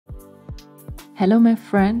Hello my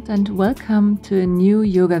friend and welcome to a new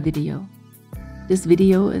yoga video. This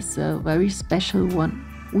video is a very special one.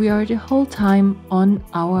 We are the whole time on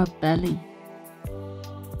our belly.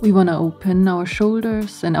 We want to open our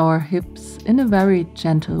shoulders and our hips in a very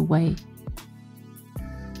gentle way.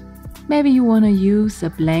 Maybe you want to use a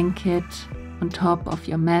blanket on top of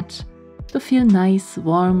your mat to feel nice,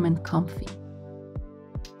 warm and comfy.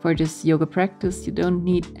 For this yoga practice you don't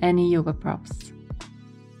need any yoga props.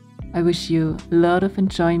 I wish you a lot of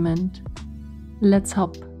enjoyment. Let's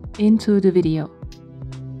hop into the video.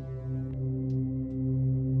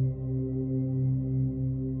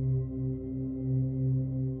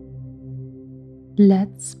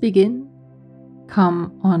 Let's begin.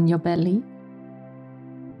 Come on your belly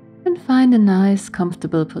and find a nice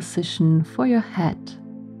comfortable position for your head.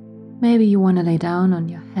 Maybe you want to lay down on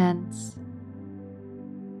your hands.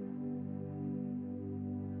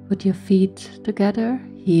 Put your feet together,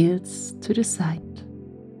 heels to the side.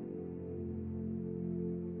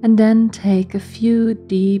 And then take a few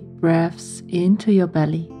deep breaths into your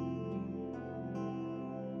belly.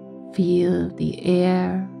 Feel the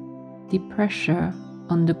air, the pressure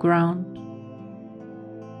on the ground.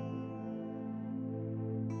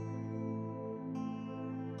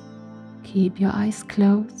 Keep your eyes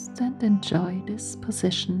closed and enjoy this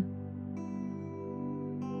position.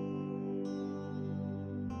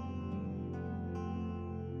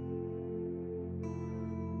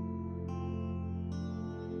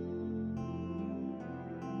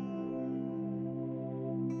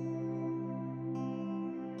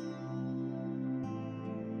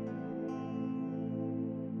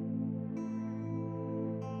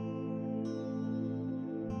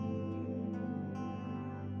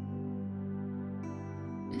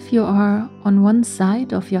 If you are on one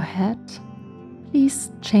side of your head,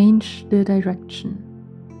 please change the direction.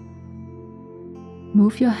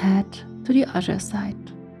 Move your head to the other side.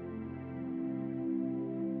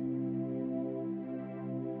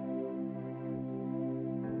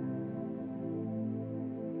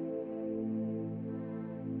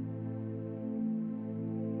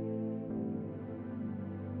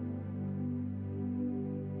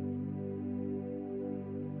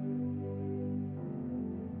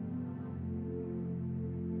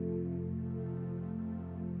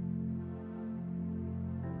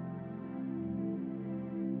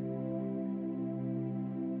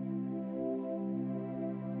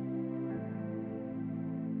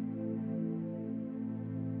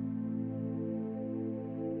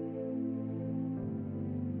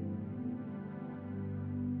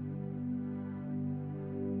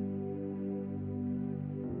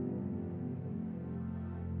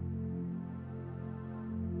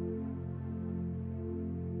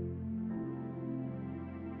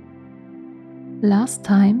 Last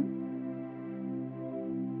time.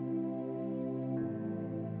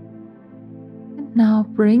 And now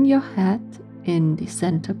bring your head in the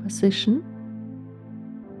center position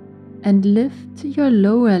and lift your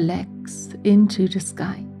lower legs into the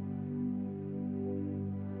sky.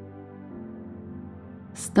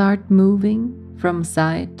 Start moving from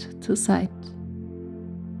side to side,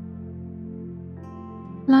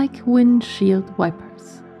 like windshield wipers.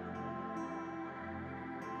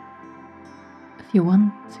 If you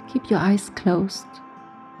want, keep your eyes closed.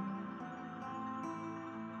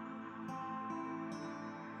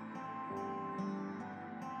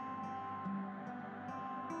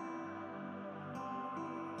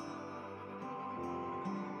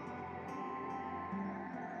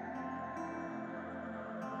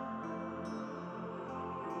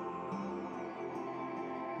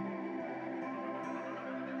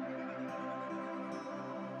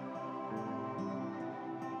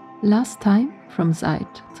 Last time from side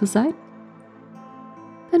to side.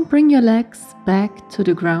 Then bring your legs back to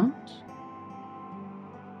the ground.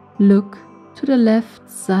 Look to the left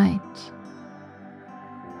side.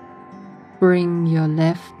 Bring your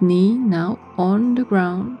left knee now on the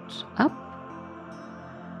ground up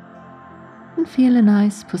and feel a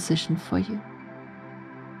nice position for you.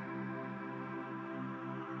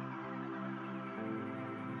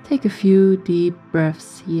 Take a few deep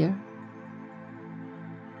breaths here.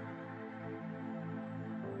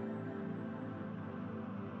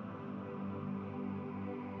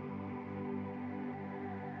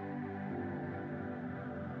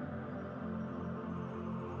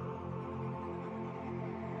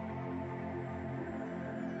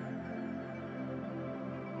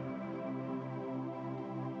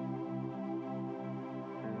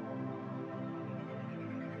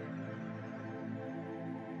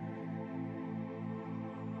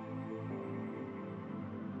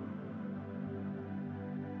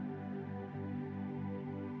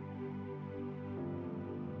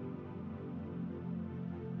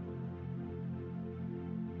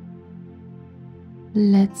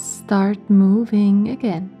 Let's start moving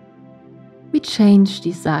again. We change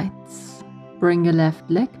the sides. Bring your left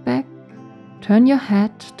leg back, turn your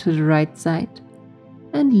head to the right side,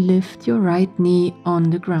 and lift your right knee on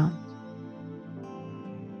the ground.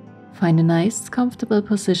 Find a nice, comfortable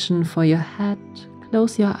position for your head.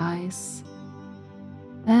 Close your eyes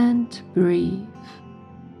and breathe.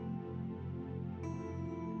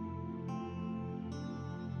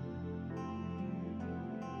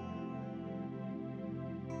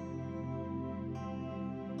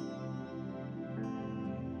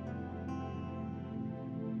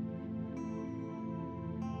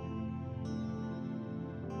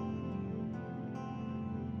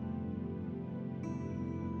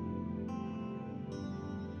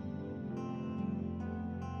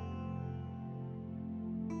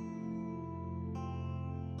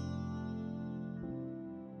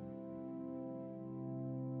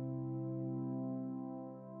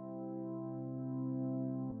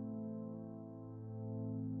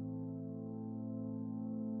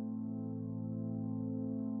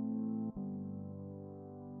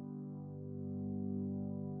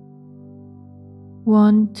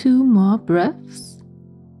 One, two more breaths.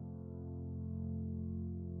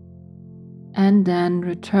 And then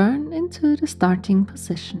return into the starting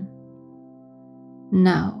position.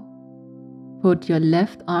 Now, put your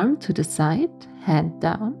left arm to the side, hand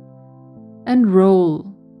down, and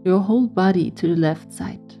roll your whole body to the left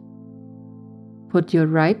side. Put your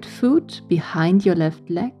right foot behind your left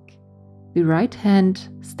leg. The right hand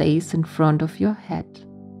stays in front of your head.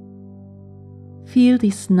 Feel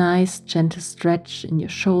this nice gentle stretch in your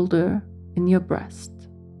shoulder, in your breast.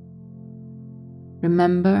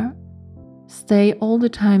 Remember, stay all the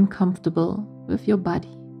time comfortable with your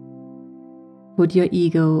body. Put your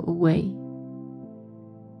ego away.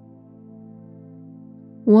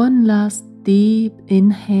 One last deep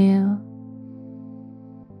inhale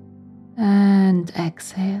and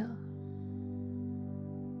exhale.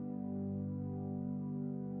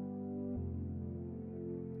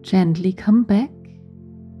 Gently come back.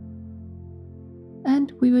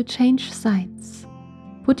 And we will change sides.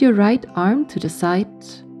 Put your right arm to the side.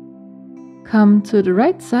 Come to the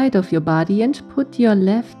right side of your body and put your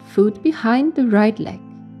left foot behind the right leg.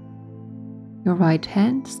 Your right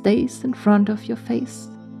hand stays in front of your face.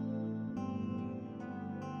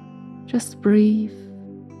 Just breathe.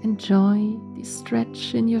 Enjoy the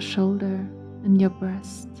stretch in your shoulder and your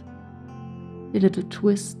breast. The little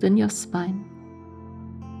twist in your spine.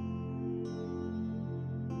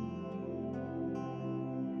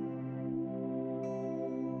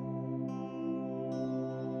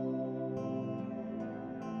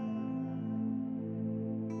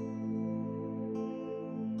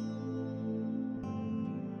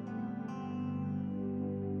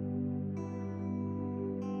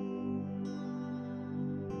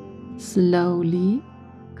 Slowly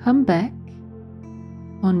come back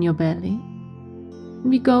on your belly.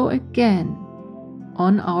 We go again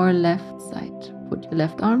on our left side. Put your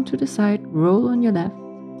left arm to the side, roll on your left.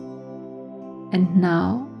 And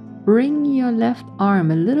now bring your left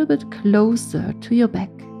arm a little bit closer to your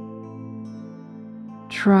back.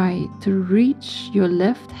 Try to reach your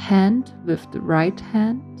left hand with the right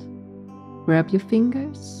hand. Grab your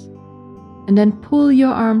fingers and then pull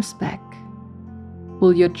your arms back.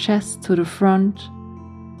 Pull your chest to the front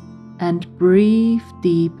and breathe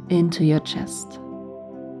deep into your chest.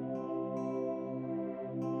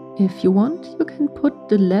 If you want, you can put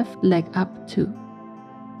the left leg up too.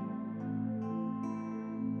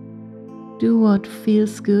 Do what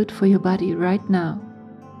feels good for your body right now,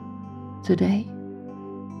 today,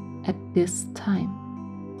 at this time.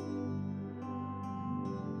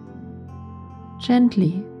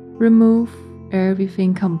 Gently remove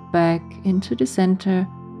everything, come back into the center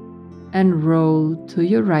and roll to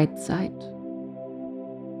your right side.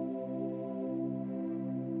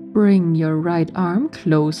 Bring your right arm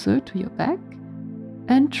closer to your back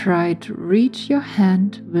and try to reach your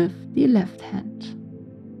hand with the left hand.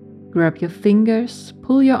 Grab your fingers,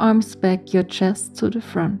 pull your arms back, your chest to the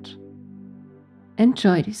front.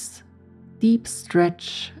 Enjoy this deep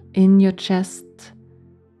stretch in your chest,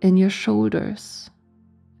 in your shoulders.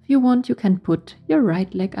 If you want, you can put your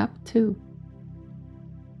right leg up too.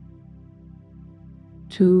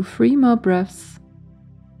 2, 3 more breaths.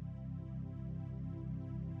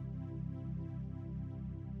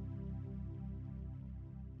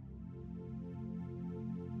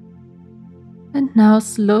 And now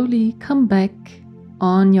slowly come back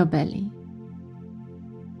on your belly.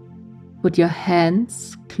 Put your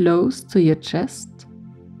hands close to your chest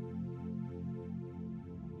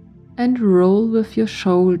and roll with your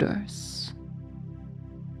shoulders.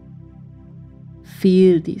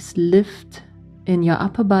 feel this lift in your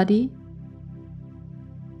upper body.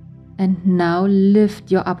 And now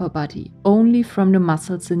lift your upper body only from the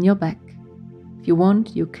muscles in your back. If you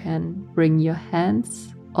want, you can bring your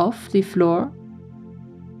hands off the floor.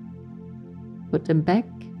 Put them back,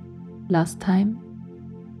 last time.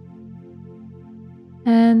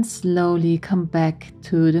 And slowly come back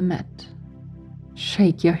to the mat.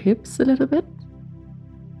 Shake your hips a little bit.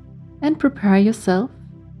 And prepare yourself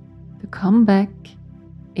to come back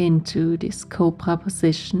into this cobra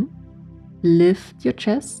position. Lift your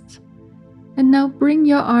chest. And now bring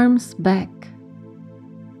your arms back.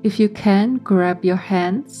 If you can, grab your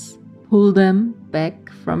hands, pull them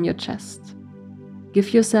back from your chest.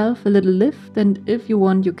 Give yourself a little lift, and if you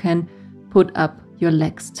want, you can put up your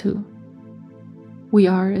legs too. We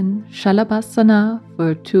are in Shalabhasana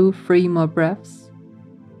for 2-3 more breaths.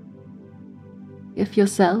 Give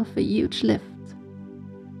yourself a huge lift.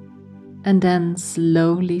 And then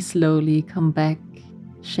slowly, slowly come back.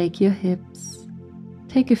 Shake your hips.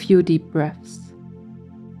 Take a few deep breaths.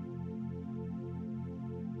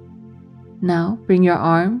 Now bring your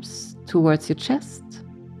arms towards your chest.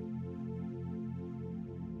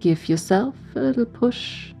 Give yourself a little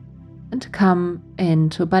push and come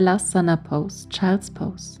into Balasana pose, child's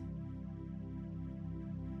pose.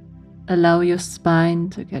 Allow your spine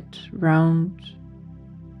to get round.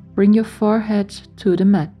 Bring your forehead to the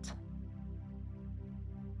mat.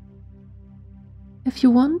 If you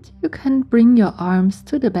want, you can bring your arms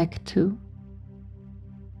to the back too.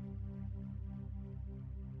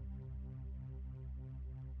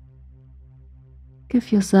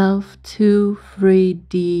 Give yourself 2-3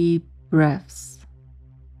 deep breaths.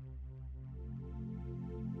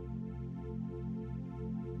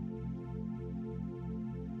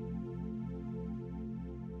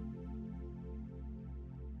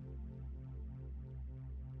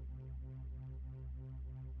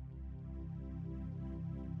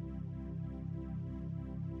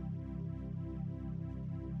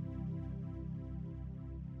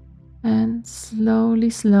 And slowly,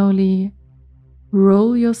 slowly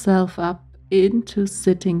roll yourself up into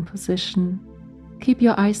sitting position. Keep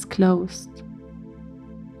your eyes closed.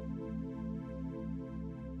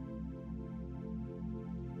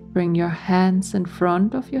 Bring your hands in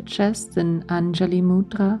front of your chest in Anjali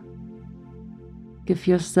Mudra. Give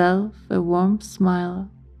yourself a warm smile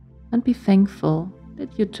and be thankful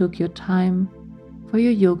that you took your time for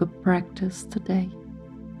your yoga practice today.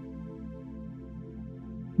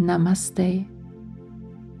 Namaste.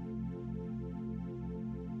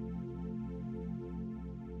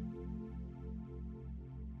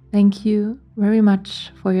 Thank you very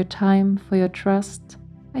much for your time, for your trust.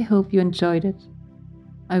 I hope you enjoyed it.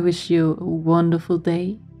 I wish you a wonderful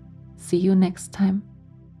day. See you next time.